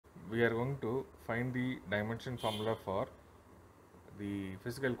we are going to find the dimension formula for the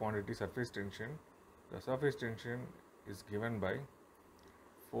physical quantity surface tension. The surface tension is given by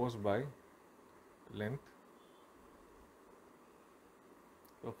force by length.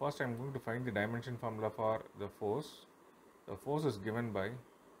 So first I am going to find the dimension formula for the force. The force is given by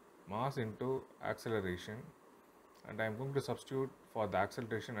mass into acceleration, and I am going to substitute for the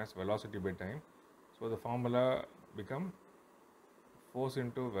acceleration as velocity by time. So the formula become force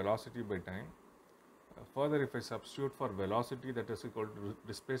into velocity by time. Further, if I substitute for velocity, that is equal to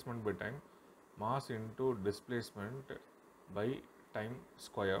displacement by time, mass into displacement by time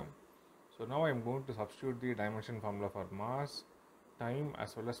square. So now I am going to substitute the dimension formula for mass, time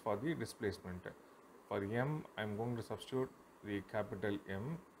as well as for the displacement. For m, I am going to substitute the capital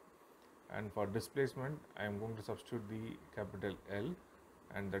M, and for displacement I am going to substitute the capital L,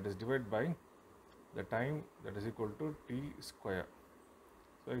 and that is divided by the time, that is equal to t square.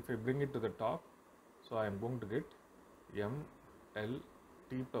 So if I bring it to the top, so I am going to get m L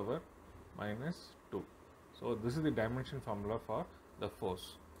t power minus 2. So this is the dimension formula for the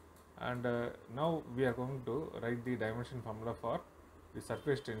force. And now we are going to write the dimension formula for the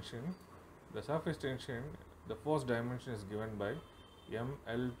surface tension. The surface tension, the force dimension is given by m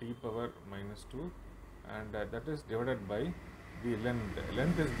L t power minus 2, and that is divided by the length.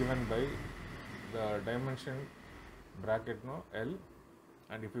 Length is given by the dimension bracket L,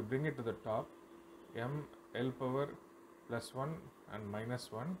 and if you bring it to the top, m L power plus 1 and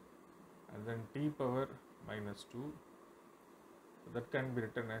minus 1, and then t power minus 2. So that can be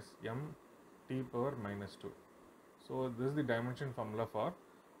written as m t power minus 2. So this is the dimension formula for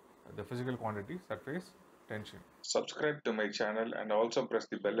the physical quantity surface tension. Subscribe to my channel and also press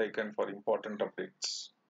the bell icon for important updates.